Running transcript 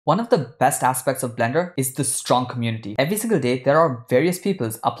One of the best aspects of Blender is the strong community. Every single day, there are various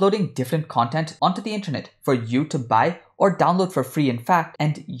peoples uploading different content onto the internet for you to buy or download for free, in fact,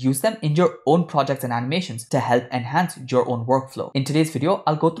 and use them in your own projects and animations to help enhance your own workflow. In today's video,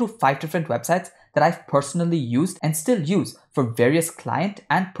 I'll go through 5 different websites that I've personally used and still use for various client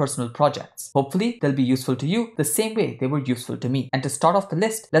and personal projects. Hopefully, they'll be useful to you the same way they were useful to me. And to start off the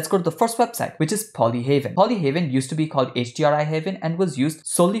list, let's go to the first website, which is Polyhaven. Polyhaven used to be called HDRI Haven and was used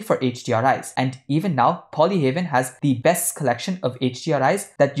solely for HDRIs. And even now, Polyhaven has the best collection of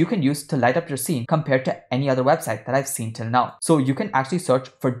HDRIs that you can use to light up your scene compared to any other website that I've seen till now. So you can actually search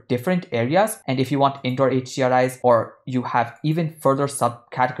for different areas, and if you want indoor HDRIs or you have even further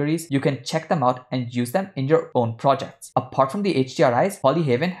subcategories, you can check them out and use them in your own projects. Apart from the HDRIs,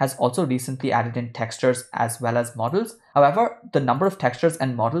 Polyhaven has also recently added in textures as well as models. However, the number of textures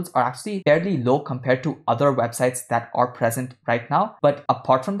and models are actually fairly low compared to other websites that are present right now. But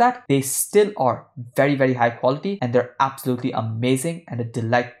apart from that, they still are very, very high quality and they're absolutely amazing and a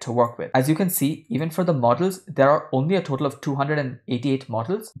delight to work with. As you can see, even for the models, there are only a total of 288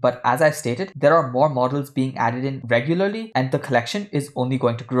 models. But as I stated, there are more models being added in regularly and the collection is only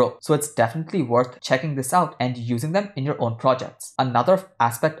going to grow. So it's definitely worth checking this out and using them in your own projects. Another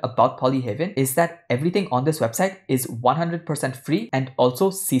aspect about Polyhaven is that everything on this website is 100% free and also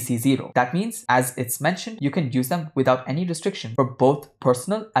CC0. That means, as it's mentioned, you can use them without any restriction for both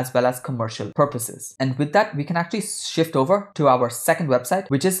personal as well as commercial purposes. And with that, we can actually shift over to our second website,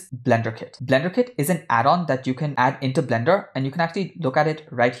 which is BlenderKit. BlenderKit is an add-on that you can add into Blender, and you can actually look at it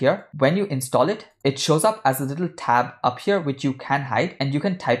right here. When you install it, it shows up as a little tab up here, which you can hide, and you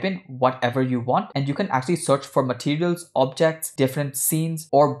can type in whatever you want, and you can actually search for materials, objects, different scenes,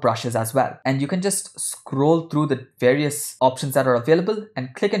 or brushes as well. And you can just scroll through the various options that are available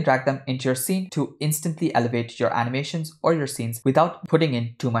and click and drag them into your scene to instantly elevate your animations or your scenes without putting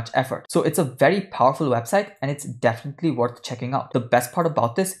in too much effort. So it's a very powerful website and it's definitely worth checking out. The best part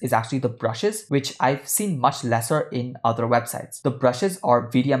about this is actually the brushes, which I've seen much lesser in other websites. The brushes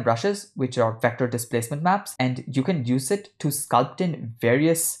are VDM brushes, which are vector displacement maps, and you can use it to sculpt in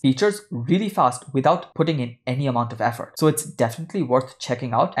various features really fast without putting in any amount of effort. So it's definitely worth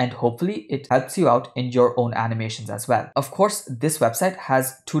checking out, and hopefully it helps you out in your own animations as well. Of course, this website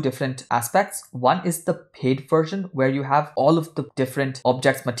has two different aspects. One is the paid version where you have all of the different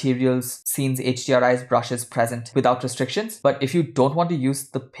objects, materials, scenes, HDRIs, brushes present without restrictions. But if you don't want to use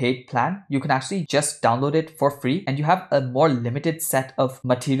the paid plan, you can actually just download it for free and you have a more limited set of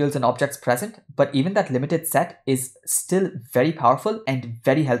materials and objects present. But even that limited set is still very powerful and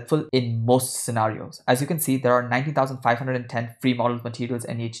very helpful in most scenarios. As you can see, there are 19,510 free model materials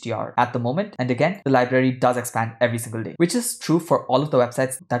in HDR at the moment. And again, the library does expand every single day, which is true for all of the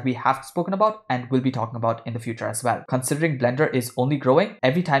websites that we have spoken about and will be talking about in the future as well. Considering Blender is only growing,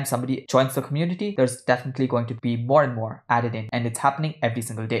 every time somebody joins the community, there's definitely going to be more and more added in, and it's happening every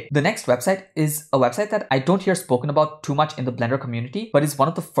single day. The next website is a website that I don't hear spoken about too much in the Blender community, but is one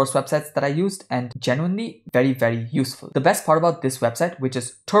of the first websites that I used and genuinely very, very useful. The best part about this website, which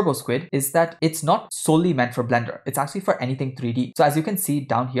is TurboSquid, is that it's not solely meant for Blender. It's actually for anything 3D. So as you can see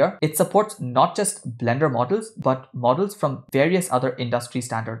down here, it supports not just Blender models, but models from various other industry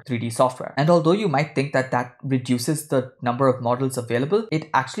standard 3D software. And although you might think that that reduces the number of models available, it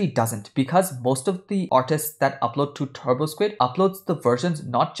actually doesn't, because most of the artists that upload to TurboSquid uploads the versions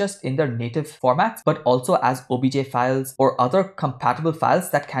not just in their native formats, but also as OBJ files or other compatible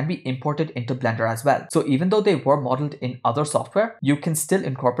files that can be imported into Blender as well. So even though they were modeled in other software, you can still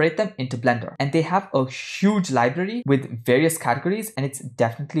incorporate them into Blender. And they have a huge library with various categories, and it's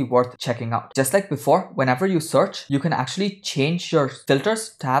definitely worth checking out. Just like before, whenever you search, you can actually change your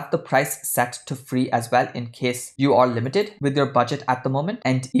filters to have the price set to free as well in case you are limited with your budget at the moment.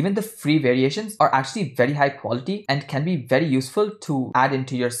 And even the free variations are actually very high quality and can be very useful to add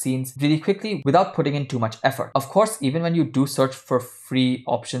into your scenes really quickly without putting in too much effort. Of course, even when you do search for free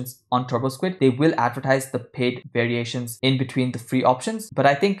options on TurboSquid, they will advertise the paid variations in between the free options, but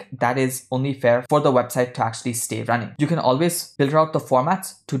I think that is only fair for the website to actually stay running. You can always filter out the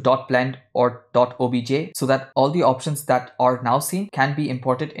formats to .blend or .obj so that all the options that are now seen can be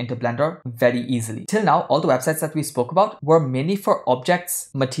imported into Blender very easily. Till now, all the websites that we spoke about were mainly for objects,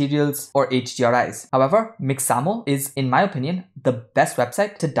 materials, or HDRIs. However, Mixamo is, in my opinion, the best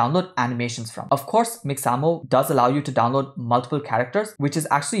website to download animations from. Of course, Mixamo does allow you to download multiple characters, which is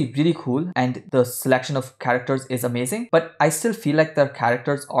actually really cool, and the selection of characters is amazing, but I still feel like their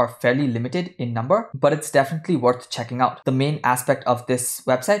characters are fairly limited in number, but it's definitely worth checking out. The main aspect of this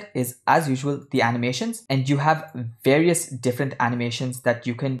website is, as usual, the animations, and you have various different animations that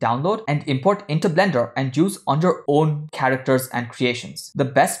you can download and import into Blender and use on your own characters and creations. The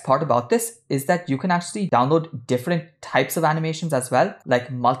best part about this is that you can actually download different types of animations as well,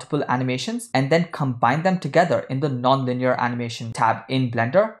 like multiple animations, and then combine them together in the non-linear animation tab in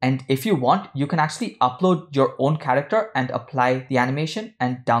Blender. And if you want, you can actually upload your own character and apply the animation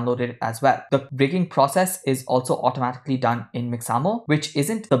and download it as well. The rigging process is also automatically done in Mixamo, which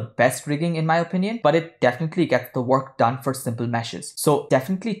isn't the best rigging in my opinion, but it definitely gets the work done for simple meshes. So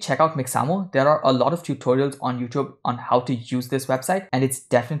definitely check out Mixamo. There are a lot of tutorials on YouTube on how to use this website, and it's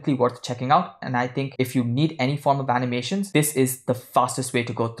definitely worth checking out. And I think if you need any form of animations, this is the fastest way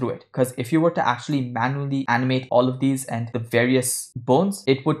to go through it, because if you were to actually manually animate all of these and the various bones,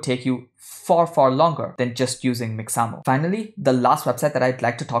 it would take you far longer than just using Mixamo. Finally, the last website that I'd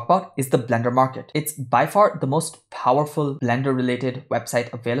like to talk about is the Blender Market. It's by far the most powerful Blender related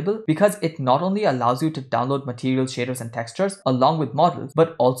website available, because it not only allows you to download materials, shaders, and textures along with models,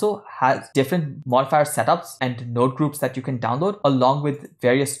 but also has different modifier setups and node groups that you can download along with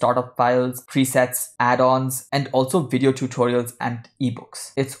various startup files, presets, add-ons, and also video tutorials and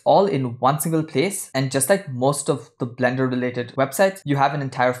ebooks. It's all in one single place, and just like most of the Blender related websites, you have an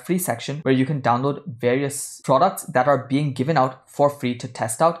entire free section where you can download various products that are being given out for free to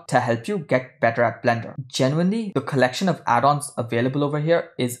test out to help you get better at Blender. Genuinely, the collection of add-ons available over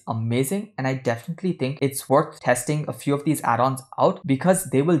here is amazing, and I definitely think it's worth testing a few of these add-ons out because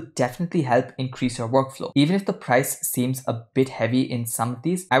they will definitely help increase your workflow. Even if the price seems a bit heavy in some of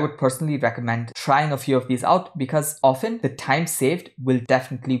these, I would personally recommend trying a few of these out because often the time saved will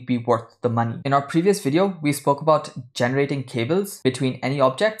definitely be worth the money. In our previous video, we spoke about generating cables between any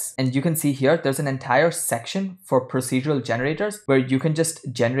objects, and you can see here there's an entire section for procedural generators where you can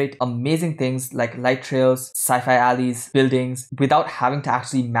just generate amazing things like light trails, sci-fi alleys, buildings without having to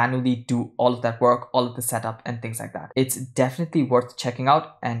actually manually do all of that work, all of the setup and things like that. It's definitely worth checking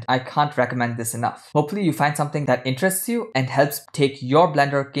out, and I can't recommend this enough. Hopefully you find something that interests you and helps take your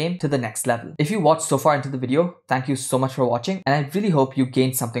Blender game to the next level. If you watched so far into the video, thank you so much for watching, and I really hope you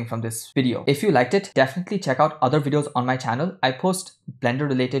gained something from this video. If you liked it, definitely check out other videos on my channel. I post Blender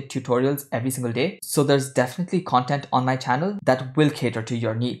related tutorials every single day, so there's definitely content on my channel that will cater to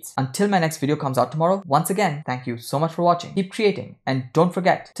your needs. Until my next video comes out tomorrow, once again, thank you so much for watching. Keep creating, and don't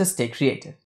forget to stay creative.